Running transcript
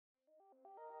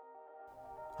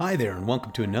Hi there, and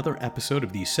welcome to another episode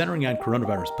of the Centering on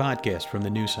Coronavirus podcast from the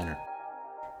News Center.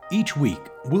 Each week,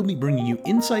 we'll be bringing you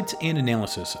insights and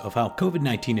analysis of how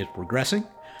COVID-19 is progressing,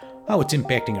 how it's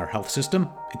impacting our health system,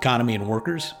 economy, and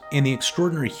workers, and the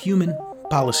extraordinary human,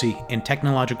 policy, and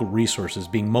technological resources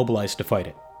being mobilized to fight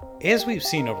it. As we've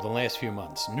seen over the last few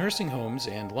months, nursing homes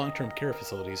and long-term care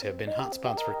facilities have been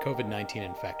hotspots for COVID-19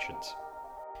 infections.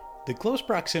 The close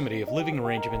proximity of living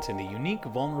arrangements and the unique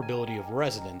vulnerability of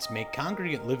residents make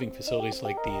congregate living facilities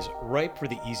like these ripe for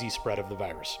the easy spread of the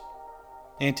virus.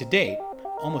 And to date,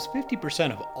 almost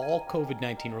 50% of all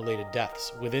COVID-19 related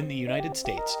deaths within the United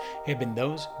States have been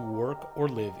those who work or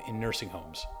live in nursing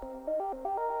homes.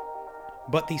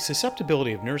 But the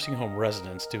susceptibility of nursing home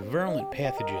residents to virulent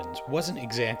pathogens wasn't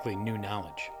exactly new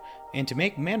knowledge. And to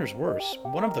make matters worse,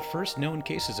 one of the first known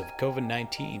cases of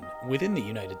COVID-19 within the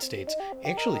United States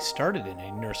actually started in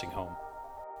a nursing home.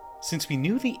 Since we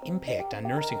knew the impact on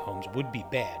nursing homes would be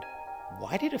bad,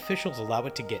 why did officials allow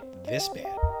it to get this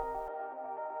bad?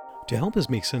 To help us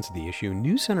make sense of the issue,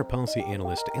 News Center policy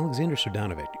analyst Alexander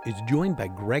Srdanovic is joined by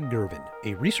Greg Girvan,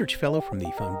 a research fellow from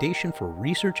the Foundation for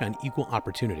Research on Equal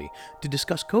Opportunity, to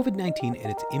discuss COVID-19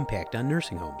 and its impact on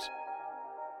nursing homes.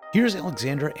 Here's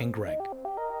Alexandra and Greg.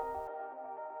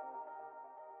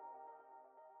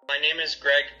 My name is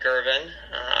Greg Girvan.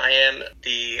 I am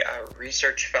the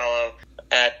research fellow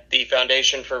at the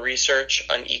Foundation for Research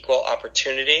on Equal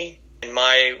Opportunity. In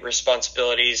my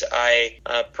responsibilities, I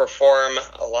perform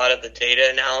a lot of the data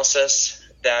analysis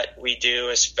that we do,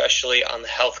 especially on the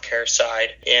healthcare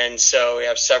side. And so we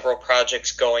have several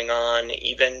projects going on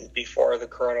even before the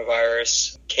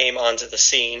coronavirus came onto the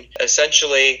scene.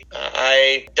 Essentially,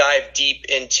 I dive deep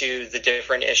into the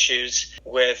different issues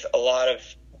with a lot of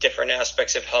different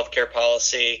aspects of healthcare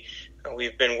policy.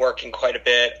 We've been working quite a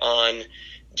bit on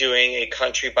doing a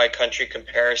country-by-country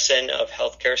comparison of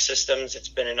healthcare systems. It's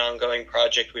been an ongoing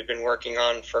project we've been working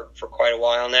on for quite a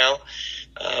while now.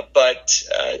 But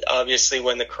obviously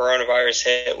when the coronavirus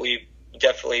hit, we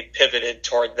definitely pivoted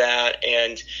toward that,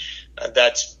 and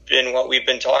that's been what we've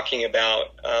been talking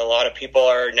about. A lot of people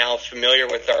are now familiar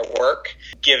with our work,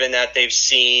 given that they've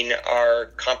seen our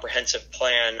comprehensive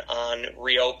plan on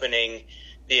reopening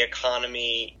the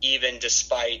economy even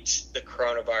despite the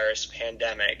coronavirus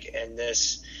pandemic. And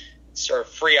this sort of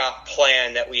free op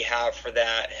plan that we have for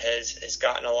that has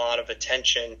gotten a lot of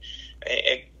attention.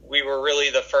 We were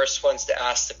really the first ones to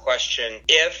ask the question,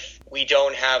 if we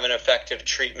don't have an effective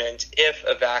treatment, if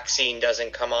a vaccine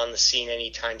doesn't come on the scene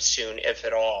anytime soon, if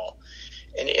at all,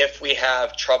 and if we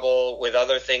have trouble with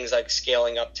other things like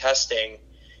scaling up testing,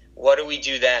 what do we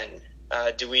do then?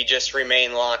 Do we just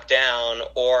remain locked down,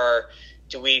 or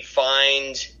do we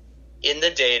find in the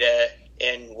data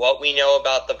and what we know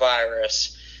about the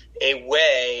virus a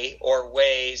way or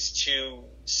ways to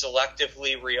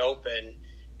selectively reopen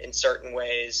in certain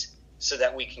ways so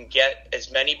that we can get as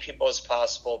many people as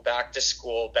possible back to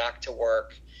school, back to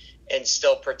work, and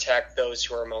still protect those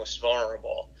who are most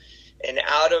vulnerable? And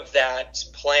out of that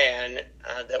plan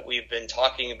that we've been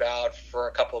talking about for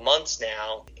a couple months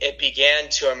now, it began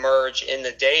to emerge in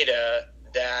the data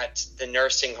that the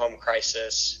nursing home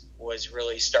crisis was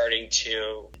really starting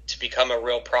to become a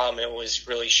real problem. It was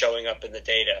really showing up in the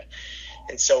data.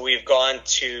 And so we've gone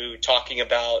to talking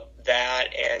about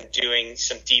that and doing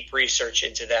some deep research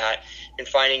into that and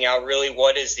finding out really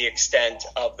what is the extent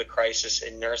of the crisis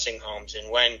in nursing homes.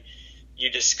 And when you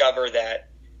discover that,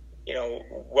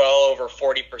 well over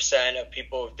 40% of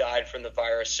people who've died from the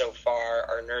virus so far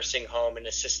are nursing home and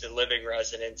assisted living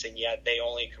residents, and yet they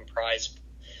only comprise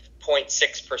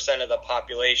 0.6% of the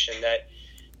population, that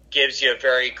gives you a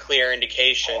very clear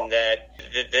indication that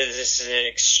this is an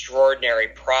extraordinary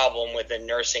problem within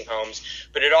nursing homes.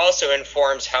 But it also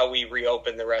informs how we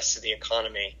reopen the rest of the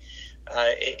economy.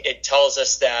 It tells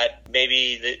us that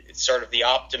maybe the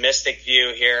optimistic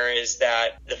view here is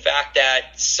that the fact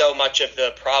that so much of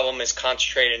the problem is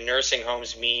concentrated in nursing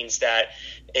homes means that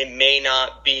it may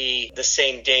not be the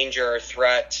same danger or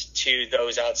threat to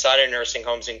those outside of nursing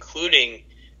homes, including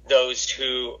those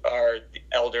who are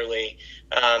elderly,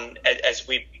 as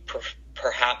we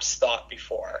perhaps thought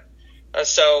before.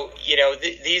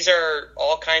 These are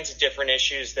all kinds of different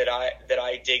issues that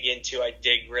I dig into. I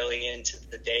dig really into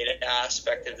the data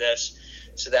aspect of this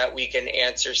so that we can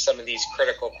answer some of these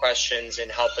critical questions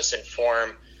and help us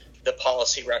inform the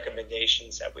policy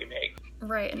recommendations that we make.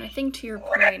 Right, and I think to your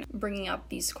point, bringing up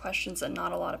these questions that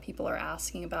not a lot of people are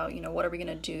asking about, what are we going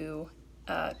to do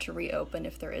to reopen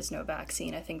if there is no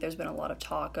vaccine? I think there's been a lot of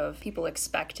talk of people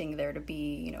expecting there to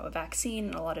be, a vaccine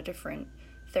and a lot of different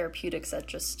therapeutics that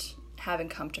just haven't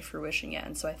come to fruition yet.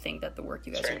 And so I think that the work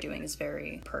you guys are doing is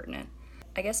very pertinent.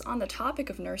 I guess on the topic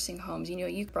of nursing homes,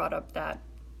 you brought up that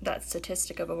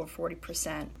statistic of over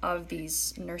 40% of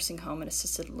these nursing home and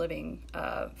assisted living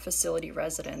facility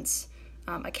residents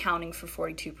accounting for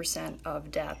 42%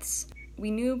 of deaths.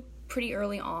 We knew pretty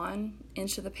early on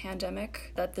into the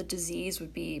pandemic that the disease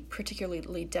would be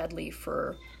particularly deadly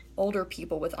for older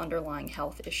people with underlying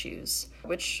health issues,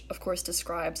 which of course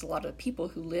describes a lot of the people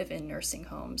who live in nursing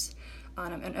homes.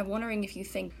 And I'm wondering if you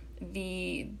think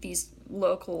these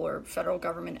local or federal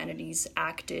government entities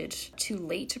acted too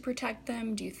late to protect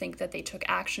them. Do you think that they took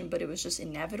action, but it was just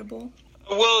inevitable?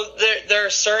 Well,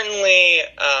 there's certainly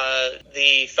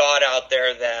the thought out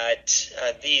there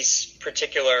that these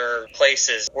particular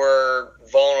places were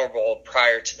vulnerable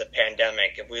prior to the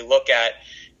pandemic. If we look at,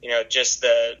 just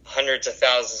the hundreds of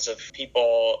thousands of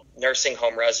people, nursing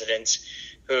home residents,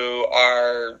 who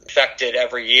are infected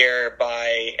every year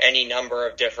by any number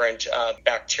of different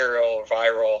bacterial or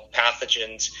viral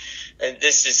pathogens, and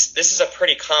this is a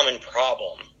pretty common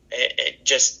problem. It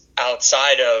just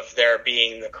outside of there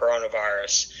being the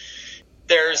coronavirus,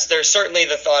 there's certainly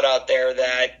the thought out there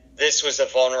that this was a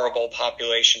vulnerable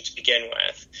population to begin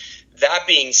with. That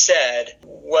being said,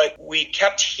 what we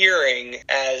kept hearing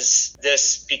as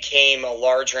this became a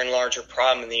larger and larger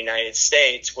problem in the United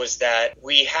States was that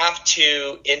we have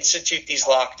to institute these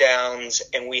lockdowns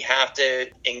and we have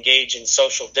to engage in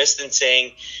social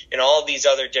distancing and all these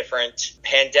other different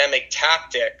pandemic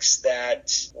tactics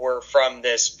that were from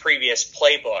this previous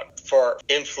playbook for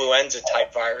influenza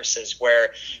type viruses,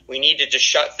 where we needed to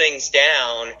shut things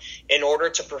down in order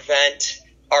to prevent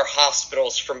our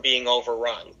hospitals from being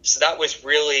overrun. So that was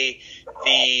really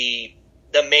the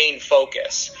main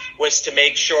focus, was to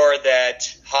make sure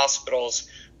that hospitals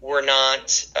were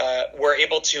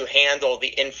able to handle the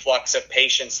influx of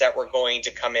patients that were going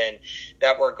to come in,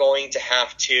 that were going to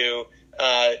have to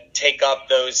take up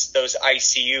those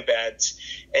ICU beds.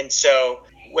 And so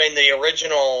when the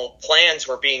original plans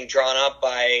were being drawn up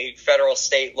by federal,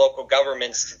 state, local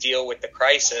governments to deal with the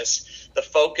crisis, the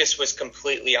focus was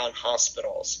completely on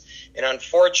hospitals. And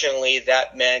unfortunately,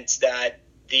 that meant that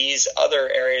these other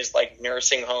areas like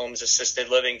nursing homes, assisted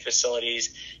living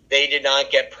facilities, they did not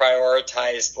get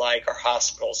prioritized like our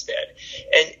hospitals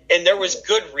did. And there was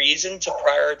good reason to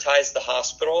prioritize the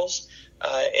hospitals,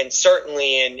 and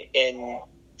certainly in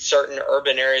certain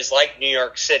urban areas like New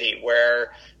York City,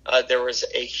 where there was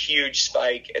a huge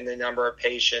spike in the number of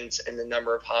patients and the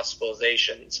number of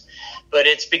hospitalizations. But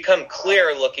it's become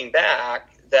clear looking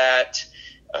back that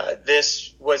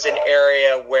this was an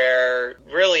area where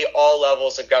really all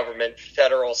levels of government,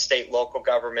 federal, state, local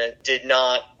government, did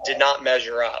not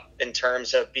measure up in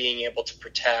terms of being able to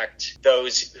protect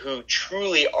those who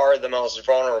truly are the most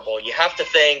vulnerable. You have to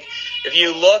think, if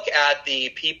you look at the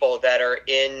people that are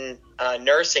in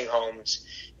nursing homes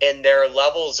and their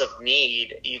levels of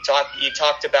need, you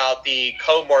talked about the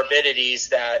comorbidities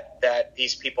that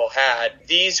these people had.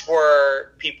 These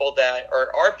were people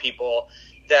are people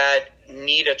that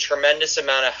need a tremendous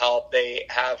amount of help. They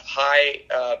have high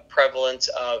prevalence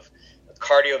of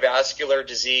cardiovascular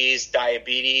disease,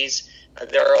 diabetes.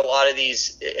 There are a lot of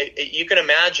these. You can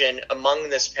imagine among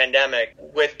this pandemic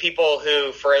with people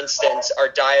who, for instance, are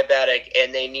diabetic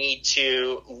and they need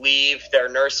to leave their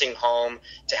nursing home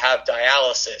to have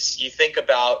dialysis. You think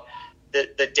about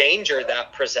the danger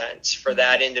that presents for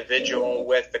that individual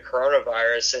with the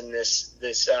coronavirus and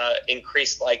this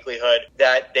increased likelihood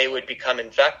that they would become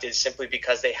infected simply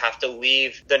because they have to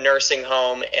leave the nursing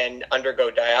home and undergo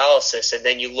dialysis. And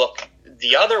then you look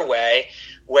the other way,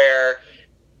 where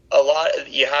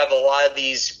you have a lot of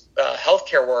these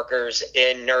healthcare workers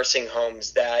in nursing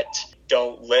homes that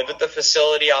don't live at the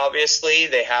facility. Obviously,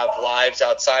 they have lives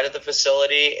outside of the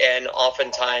facility, and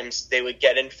oftentimes they would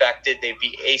get infected. They'd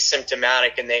be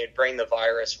asymptomatic, and they would bring the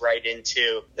virus right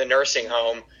into the nursing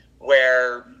home,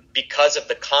 where because of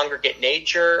the congregate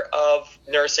nature of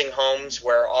nursing homes,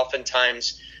 where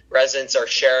oftentimes residents are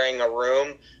sharing a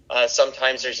room,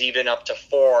 sometimes there's even up to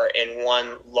 4 in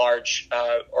one large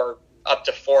or up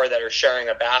to 4 that are sharing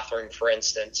a bathroom, for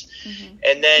instance. Mm-hmm.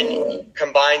 And then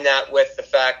combine that with the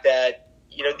fact that,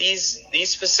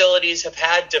 these facilities have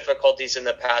had difficulties in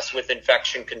the past with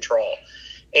infection control.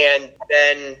 And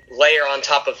then layer on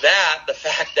top of that the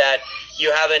fact that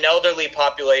you have an elderly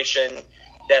population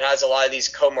that has a lot of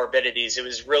these comorbidities. It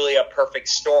was really a perfect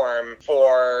storm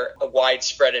for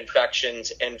widespread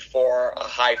infections and for a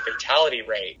high fatality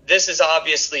rate. This is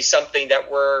obviously something that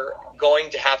we're going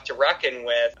to have to reckon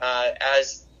with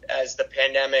as the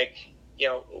pandemic,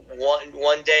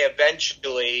 one day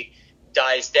eventually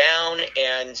dies down,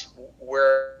 and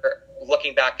we're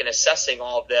looking back and assessing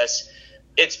all of this.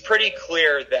 it's pretty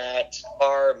clear that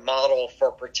our model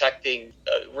for protecting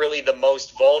really the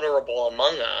most vulnerable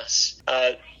among us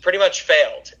pretty much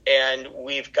failed. And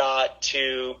we've got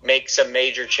to make some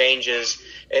major changes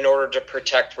in order to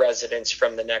protect residents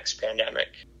from the next pandemic.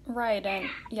 Right. And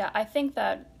yeah, I think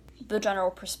that the general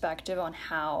perspective on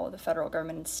how the federal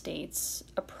government and states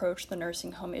approach the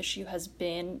nursing home issue has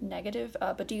been negative.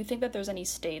 But do you think that there's any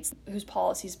states whose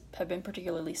policies have been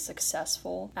particularly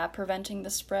successful at preventing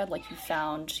the spread? Like you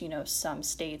found, some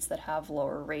states that have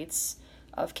lower rates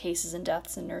of cases and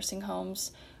deaths in nursing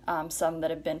homes, some that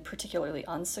have been particularly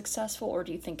unsuccessful, or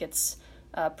do you think it's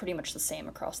pretty much the same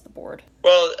across the board?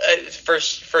 Well, for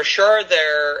sure,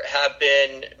 there have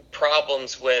been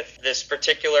problems with this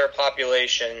particular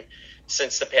population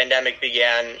since the pandemic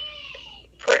began,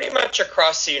 pretty much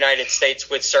across the United States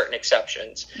with certain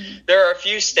exceptions. Mm-hmm. There are a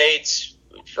few states,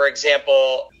 for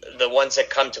example, the ones that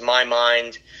come to my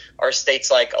mind are states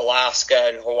like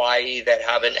Alaska and Hawaii that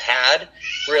haven't had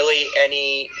really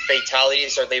any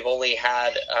fatalities, or they've only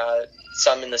had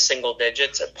some in the single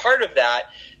digits. And part of that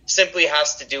simply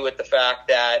has to do with the fact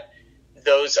that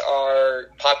those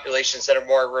are populations that are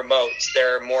more remote.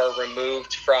 They're more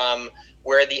removed from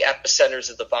where the epicenters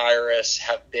of the virus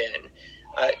have been.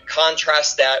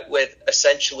 Contrast that with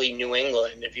essentially New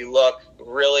England. If you look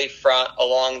really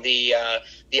along the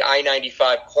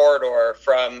I-95 corridor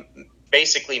from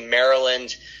basically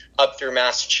Maryland up through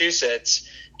Massachusetts,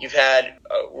 you've had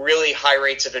really high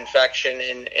rates of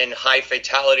infection and high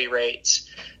fatality rates,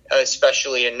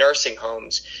 especially in nursing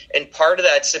homes. And part of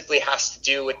that simply has to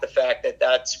do with the fact that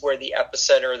that's where the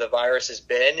epicenter of the virus has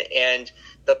been, and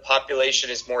the population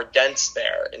is more dense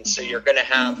there. And so you're going to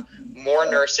have more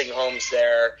nursing homes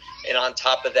there. And on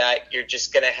top of that, you're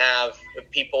just going to have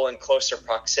people in closer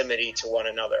proximity to one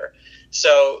another.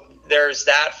 So there's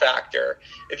that factor.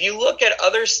 If you look at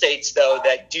other states, though,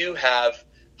 that do have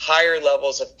higher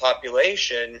levels of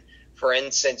population, for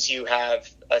instance, you have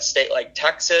a state like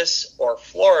Texas or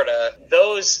Florida,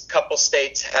 those couple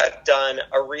states have done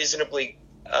a reasonably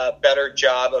better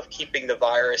job of keeping the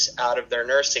virus out of their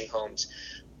nursing homes.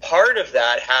 Part of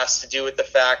that has to do with the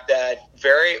fact that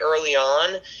very early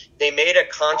on, they made a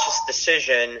conscious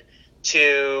decision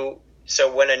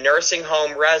so when a nursing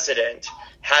home resident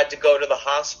had to go to the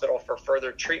hospital for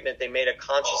further treatment, they made a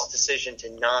conscious decision to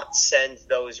not send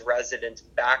those residents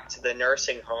back to the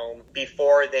nursing home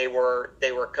before they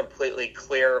were completely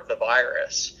clear of the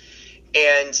virus.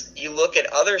 And you look at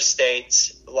other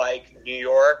states like New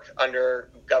York under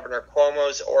Governor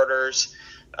Cuomo's orders.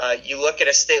 You look at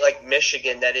a state like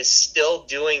Michigan that is still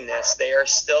doing this. They are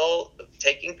still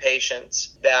taking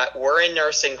patients that were in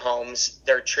nursing homes.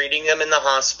 They're treating them in the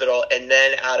hospital, and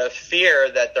then out of fear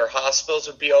that their hospitals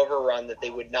would be overrun, that they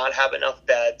would not have enough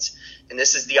beds, and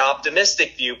this is the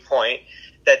optimistic viewpoint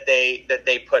that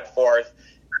they put forth,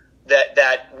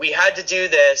 that we had to do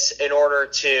this in order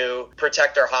to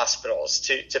protect our hospitals,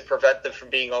 to prevent them from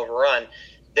being overrun.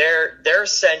 They're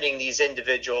sending these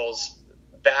individuals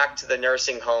back to the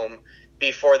nursing home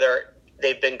before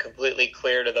they've been completely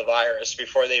cleared of the virus,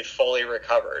 before they've fully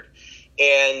recovered.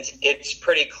 And it's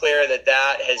pretty clear that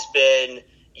has been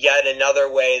yet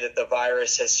another way that the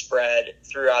virus has spread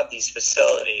throughout these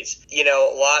facilities.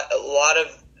 A lot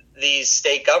of these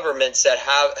state governments that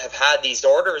have had these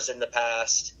orders in the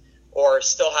past, or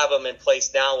still have them in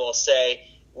place now, will say,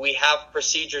 we have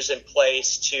procedures in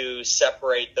place to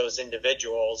separate those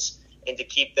individuals and to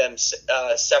keep them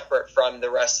separate from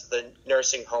the rest of the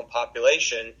nursing home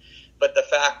population. But the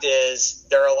fact is,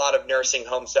 there are a lot of nursing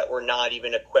homes that were not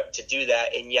even equipped to do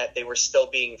that, and yet they were still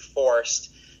being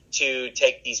forced to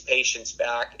take these patients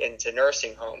back into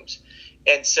nursing homes.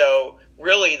 And so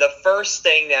really the first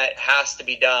thing that has to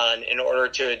be done in order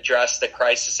to address the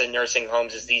crisis in nursing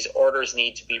homes is these orders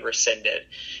need to be rescinded.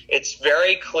 It's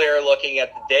very clear looking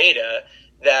at the data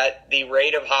that the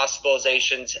rate of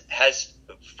hospitalizations has,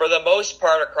 for the most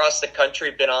part across the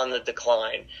country, been on the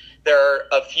decline. There are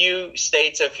a few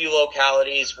states, a few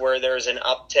localities where there's an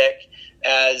uptick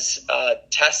as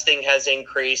testing has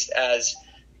increased, as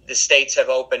the states have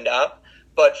opened up.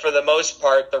 But for the most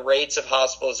part, the rates of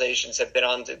hospitalizations have been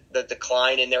on the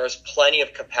decline, and there is plenty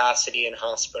of capacity in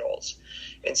hospitals.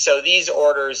 And so these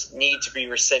orders need to be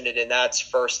rescinded, and that's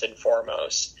first and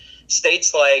foremost.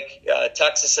 States like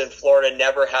Texas and Florida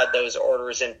never had those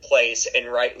orders in place,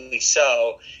 and rightly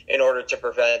so, in order to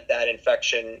prevent that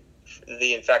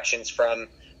the infections from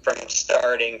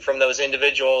starting, from those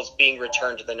individuals being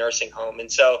returned to the nursing home.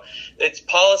 And so it's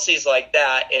policies like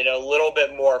that and a little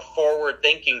bit more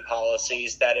forward-thinking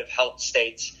policies that have helped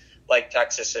states like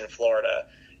Texas and Florida.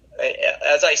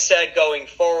 As I said, going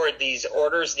forward, these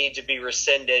orders need to be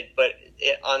rescinded. But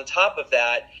on top of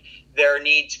that, there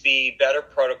need to be better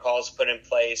protocols put in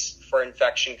place for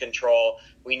infection control.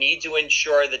 We need to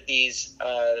ensure that these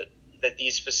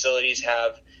facilities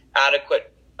have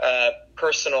adequate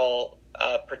personal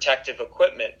protective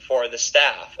equipment for the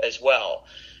staff as well.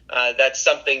 That's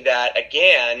something that,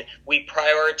 again, we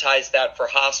prioritized that for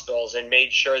hospitals and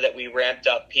made sure that we ramped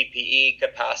up PPE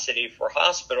capacity for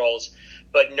hospitals,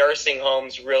 but nursing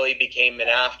homes really became an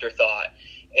afterthought.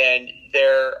 And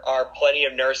there are plenty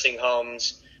of nursing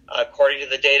homes, according to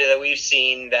the data that we've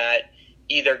seen, that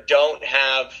either don't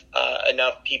have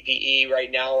enough PPE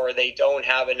right now, or they don't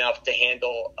have enough to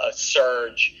handle a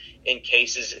surge in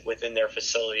cases within their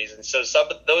facilities. And so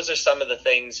those are some of the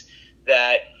things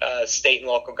that state and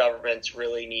local governments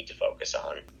really need to focus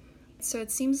on. So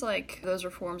it seems like those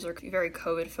reforms are very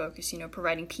COVID focused,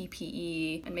 providing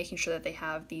PPE and making sure that they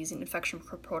have these infection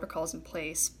protocols in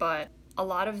place. But a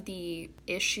lot of the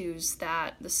issues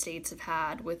that the states have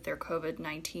had with their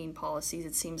COVID-19 policies,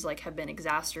 it seems like, have been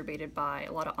exacerbated by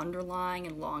a lot of underlying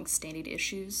and long-standing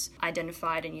issues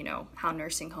identified in, how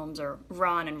nursing homes are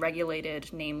run and regulated,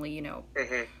 namely,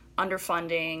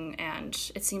 underfunding,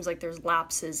 and it seems like there's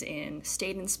lapses in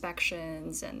state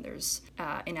inspections, and there's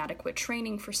inadequate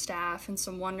training for staff. And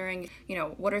so I'm wondering,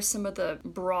 what are some of the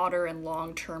broader and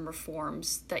long-term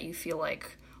reforms that you feel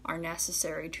like are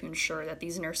necessary to ensure that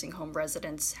these nursing home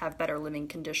residents have better living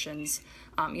conditions,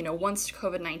 once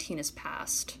COVID-19 is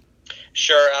passed?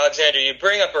 Sure, Alexander, you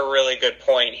bring up a really good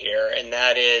point here, and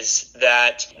that is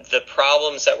that the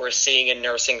problems that we're seeing in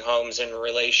nursing homes in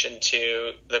relation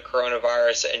to the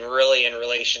coronavirus, and really in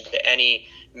relation to any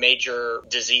major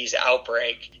disease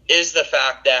outbreak, is the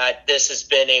fact that this has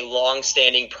been a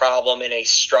long-standing problem and a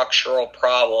structural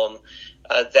problem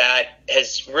that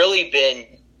has really been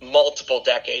multiple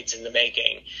decades in the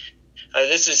making.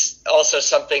 This is also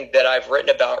something that I've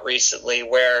written about recently,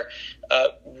 where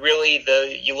really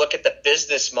you look at the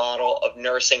business model of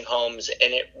nursing homes,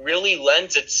 and it really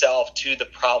lends itself to the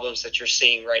problems that you're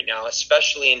seeing right now,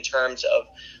 especially in terms of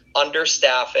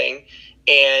understaffing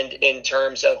and in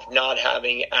terms of not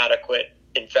having adequate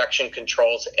infection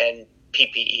controls and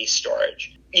PPE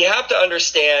storage. You have to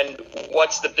understand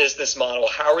what's the business model.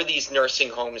 How are these nursing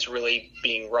homes really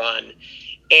being run?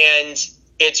 And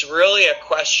it's really a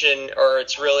question, or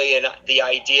it's really the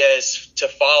idea is to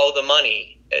follow the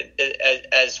money,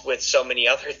 as with so many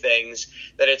other things,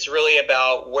 that it's really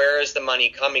about where is the money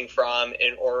coming from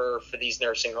in order for these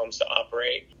nursing homes to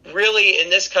operate. Really, in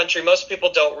this country, most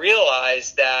people don't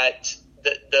realize that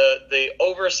the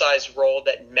oversized role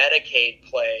that Medicaid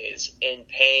plays in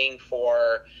paying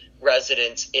for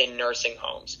residents in nursing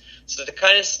homes. So to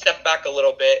kind of step back a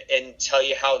little bit and tell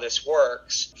you how this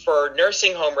works, for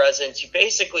nursing home residents, you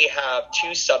basically have two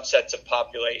subsets of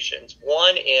populations.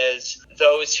 One is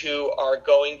those who are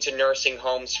going to nursing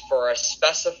homes for a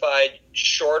specified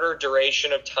shorter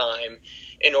duration of time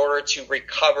in order to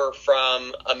recover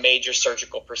from a major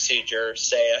surgical procedure,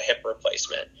 say a hip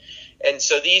replacement. And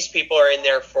so these people are in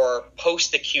there for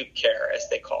post-acute care, as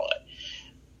they call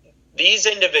it. These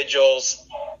individuals,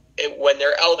 when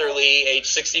they're elderly, age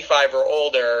 65 or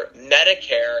older,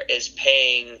 Medicare is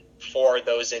paying for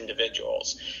those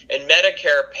individuals. And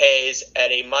Medicare pays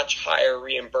at a much higher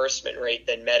reimbursement rate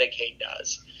than Medicaid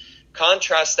does.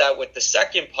 Contrast that with the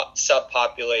second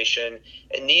subpopulation,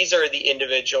 and these are the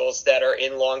individuals that are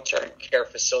in long-term care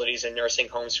facilities and nursing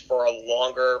homes for a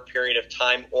longer period of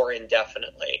time or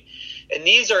indefinitely. And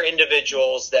these are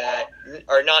individuals that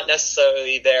are not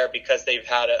necessarily there because they've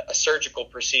had a surgical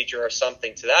procedure or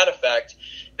something to that effect.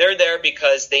 They're there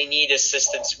because they need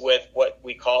assistance with what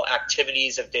we call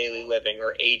activities of daily living,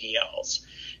 or ADLs.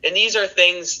 And these are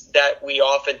things that we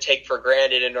often take for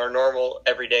granted in our normal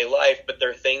everyday life, but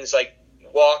they're things like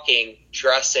walking,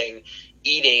 dressing,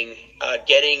 eating,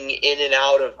 getting in and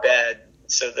out of bed,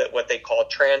 so that what they call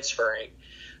transferring.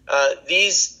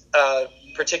 These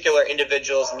particular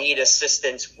individuals need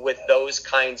assistance with those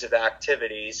kinds of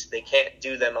activities. They can't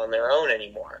do them on their own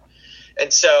anymore.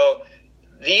 And so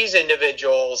these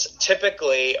individuals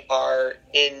typically are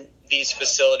in these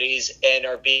facilities and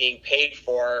are being paid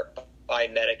for by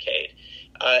Medicaid.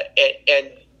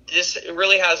 And this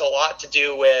really has a lot to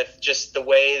do with just the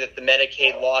way that the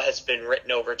Medicaid law has been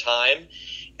written over time.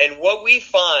 And what we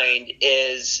find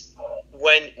is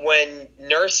when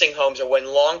nursing homes, or when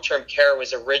long-term care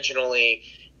was originally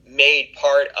made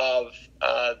part of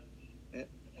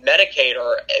Medicaid,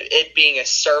 or it being a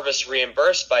service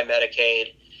reimbursed by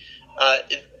Medicaid,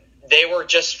 they were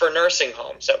just for nursing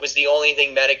homes. That was the only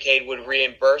thing Medicaid would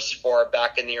reimburse for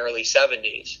back in the early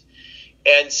 70s.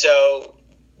 And so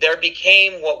there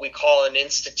became what we call an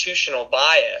institutional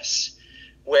bias,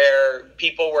 where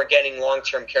people were getting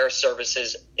long-term care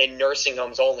services in nursing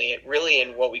homes only, really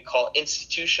in what we call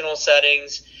institutional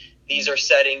settings. These are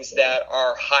settings that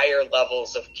are higher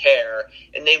levels of care,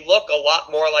 and they look a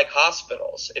lot more like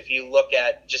hospitals if you look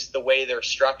at just the way they're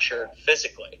structured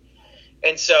physically.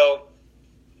 And so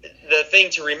the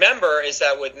thing to remember is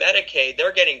that with Medicaid,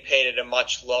 they're getting paid at a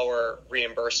much lower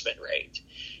reimbursement rate.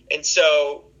 And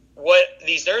so what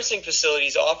these nursing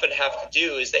facilities often have to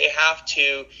do is they have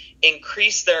to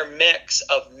increase their mix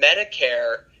of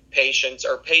Medicare patients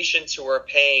or patients who are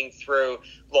paying through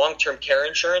long-term care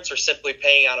insurance or simply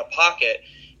paying out of pocket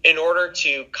in order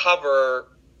to cover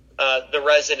the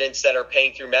residents that are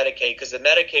paying through Medicaid, because the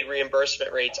Medicaid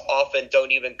reimbursement rates often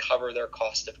don't even cover their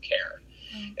cost of care.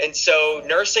 And so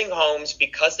nursing homes,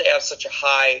 because they have such a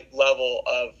high level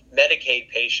of Medicaid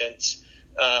patients,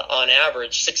 on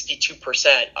average,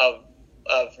 62%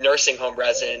 of nursing home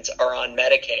residents are on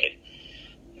Medicaid.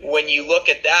 When you look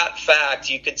at that fact,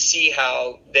 you can see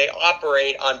how they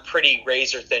operate on pretty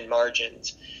razor-thin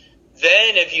margins.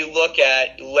 Then if you look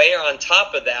at, layer on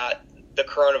top of that, the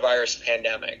coronavirus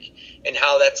pandemic and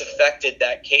how that's affected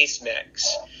that case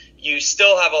mix, you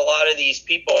still have a lot of these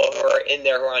people who are in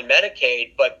there who are on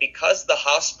Medicaid, but because the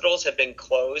hospitals have been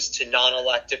closed to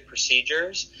non-elective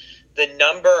procedures, the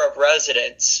number of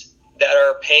residents that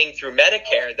are paying through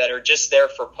Medicare that are just there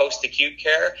for post-acute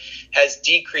care has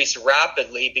decreased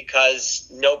rapidly because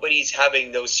nobody's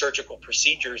having those surgical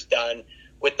procedures done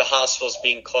with the hospitals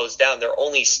being closed down. They're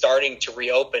only starting to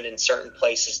reopen in certain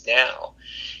places now.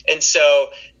 And so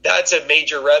that's a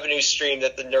major revenue stream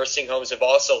that the nursing homes have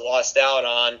also lost out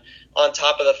on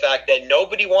top of the fact that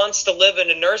nobody wants to live in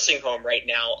a nursing home right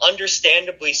now,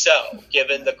 understandably so,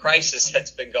 given the crisis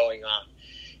that's been going on.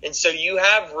 And so you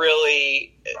have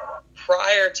really,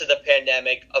 prior to the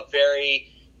pandemic, a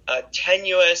very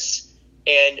tenuous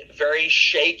and very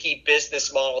shaky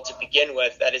business model to begin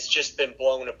with that has just been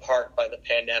blown apart by the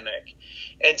pandemic.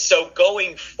 And so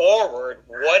going forward,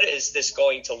 what is this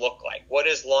going to look like? What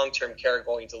is long-term care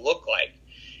going to look like?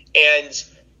 And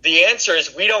the answer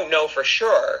is we don't know for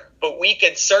sure, but we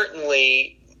can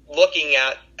certainly, looking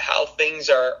at how things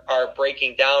are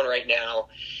breaking down right now,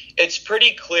 it's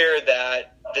pretty clear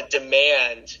that the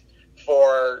demand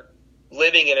for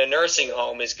living in a nursing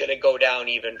home is going to go down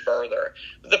even further.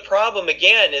 The problem,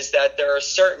 again, is that there are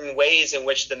certain ways in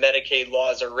which the Medicaid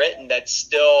laws are written that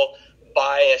still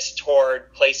bias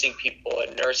toward placing people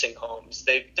in nursing homes.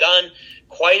 They've done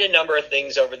quite a number of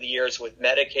things over the years with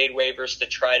Medicaid waivers to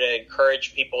try to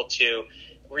encourage people to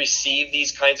receive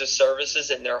these kinds of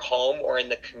services in their home or in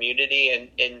the community and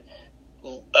in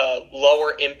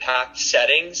lower impact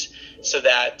settings, so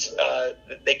that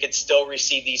they could still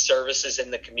receive these services in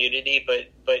the community,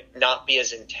 but not be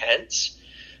as intense.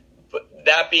 But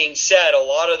that being said, a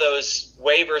lot of those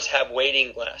waivers have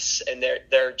waiting lists, and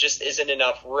there just isn't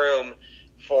enough room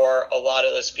for a lot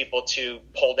of those people to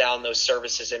pull down those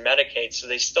services in Medicaid, so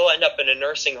they still end up in a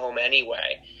nursing home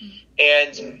anyway.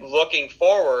 And looking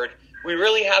forward, we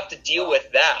really have to deal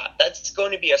with that. That's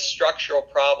going to be a structural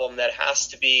problem that has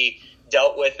to be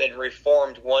dealt with and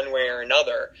reformed one way or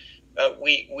another.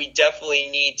 We definitely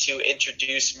need to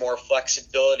introduce more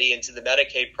flexibility into the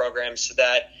Medicaid program so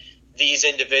that these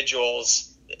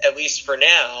individuals, at least for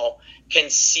now, can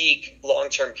seek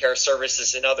long-term care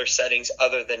services in other settings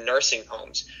other than nursing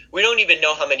homes. We don't even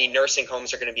know how many nursing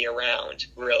homes are going to be around,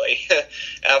 really,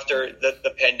 after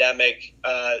the pandemic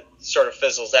sort of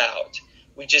fizzles out.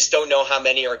 We just don't know how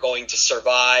many are going to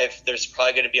survive. There's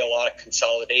probably going to be a lot of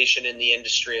consolidation in the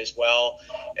industry as well.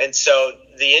 And so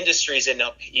the industry is in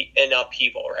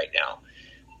upheaval right now.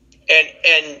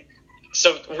 And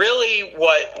so really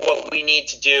what we need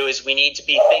to do is we need to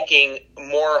be thinking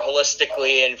more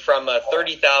holistically and from a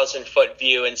 30,000 foot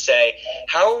view and say,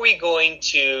 how are we going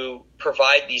to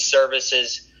provide these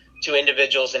services to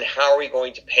individuals and how are we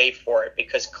going to pay for it?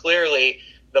 Because clearly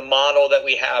the model that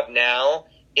we have now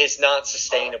is not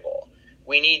sustainable.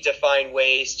 We need to find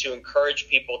ways to encourage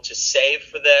people to save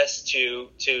for this,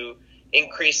 to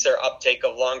increase their uptake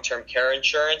of long-term care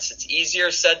insurance. It's easier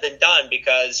said than done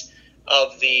because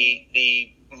of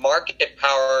the market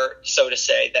power, so to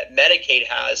say, that Medicaid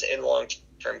has in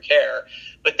long-term care.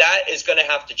 But that is going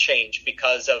to have to change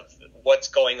because of what's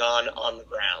going on the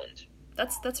ground.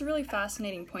 That's a really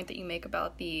fascinating point that you make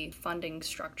about the funding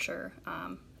structure.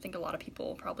 I think a lot of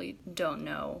people probably don't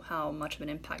know how much of an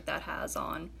impact that has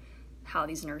on how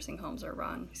these nursing homes are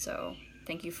run. So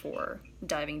thank you for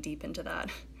diving deep into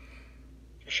that.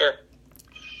 Sure.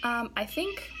 I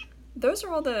think those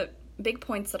are all the big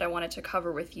points that I wanted to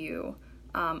cover with you.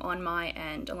 on my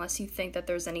end, unless you think that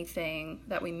there's anything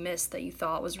that we missed that you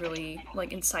thought was really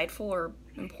insightful or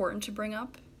important to bring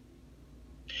up.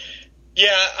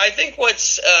 Yeah, I think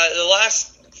what's the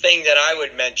last thing that I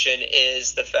would mention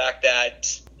is the fact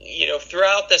that,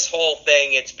 throughout this whole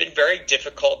thing, it's been very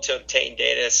difficult to obtain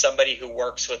data. As somebody who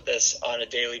works with this on a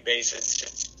daily basis,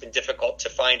 it's been difficult to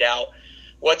find out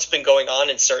what's been going on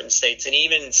in certain states, and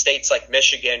even in states like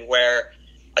Michigan, where,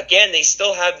 again, they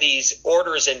still have these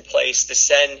orders in place to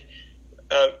send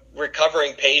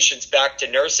recovering patients back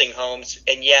to nursing homes,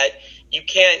 and yet you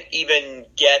can't even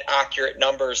get accurate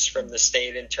numbers from the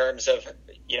state in terms of,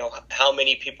 how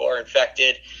many people are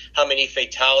infected, how many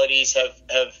fatalities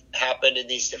have happened in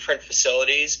these different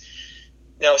facilities.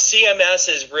 Now, CMS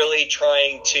is really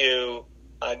trying to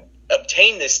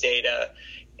obtain this data,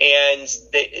 and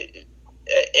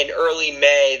in early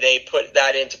May, they put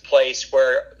that into place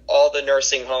where all the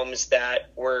nursing homes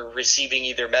that were receiving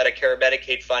either Medicare or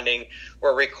Medicaid funding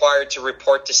were required to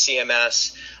report to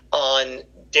CMS on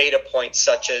data points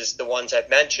such as the ones I've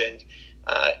mentioned.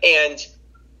 And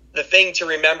the thing to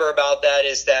remember about that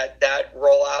is that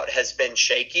rollout has been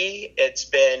shaky. It's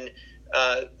been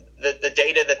the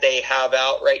data that they have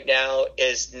out right now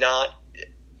is not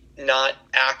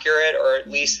accurate, or at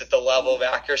least at the level of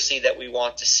accuracy that we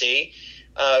want to see.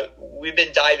 We've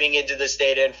been diving into this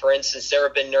data, and for instance, there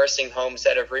have been nursing homes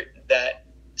that that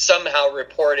somehow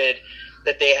reported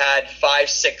that they had 500,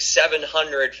 600,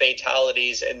 700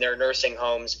 fatalities in their nursing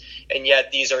homes, and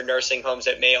yet these are nursing homes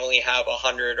that may only have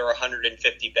 100 or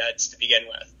 150 beds to begin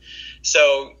with.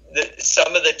 So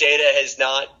some of the data has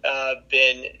not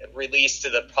been released to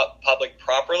the public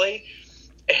properly,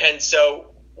 and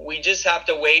so we just have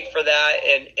to wait for that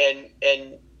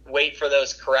and wait for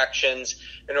those corrections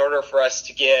in order for us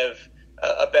to give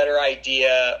a better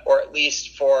idea, or at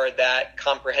least for that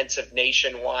comprehensive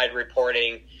nationwide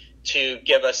reporting to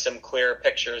give us some clearer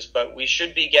pictures. But we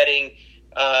should be getting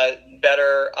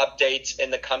better updates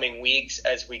in the coming weeks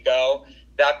as we go.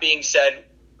 That being said,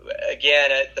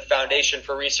 again, at the Foundation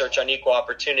for Research on Equal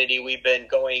Opportunity, we've been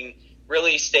going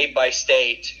really state by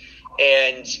state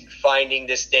and finding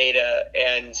this data.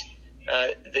 And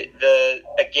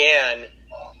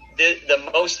the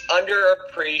most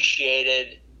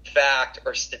underappreciated fact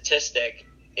or statistic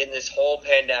in this whole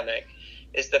pandemic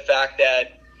is the fact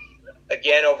that,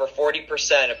 again, over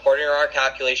 40%, according to our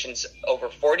calculations, over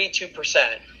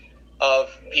 42% of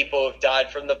people who have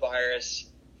died from the virus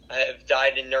have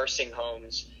died in nursing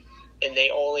homes, and they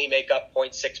only make up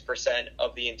 0.6%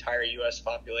 of the entire U.S.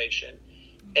 population.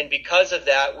 And because of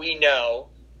that, we know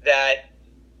that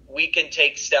we can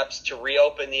take steps to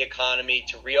reopen the economy,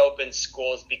 to reopen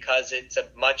schools, because it's a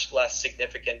much less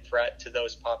significant threat to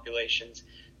those populations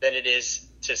than it is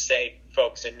to, say,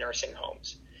 folks in nursing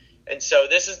homes. And so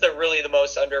this is really the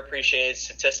most underappreciated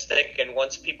statistic, and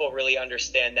once people really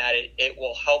understand that, it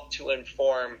will help to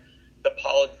inform the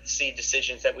policy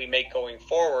decisions that we make going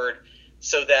forward,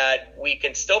 so that we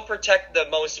can still protect the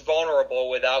most vulnerable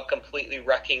without completely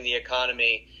wrecking the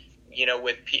economy,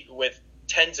 with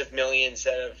tens of millions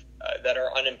that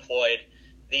are unemployed.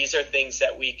 These are things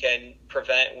that we can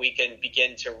prevent. We can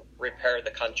begin to repair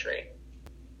the country.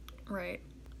 Right.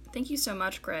 Thank you so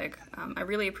much, Greg. I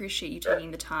really appreciate you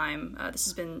taking the time. This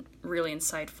has been really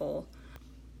insightful.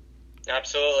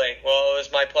 Absolutely. Well, it was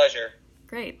my pleasure.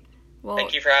 Great. Well,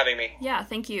 thank you for having me. Yeah,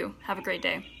 thank you. Have a great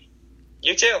day.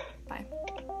 You too. Bye.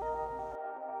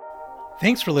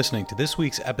 Thanks for listening to this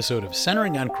week's episode of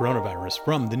Centering on Coronavirus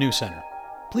from the New Center.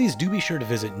 Please do be sure to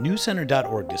visit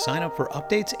newcenter.org to sign up for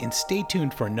updates, and stay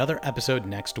tuned for another episode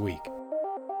next week.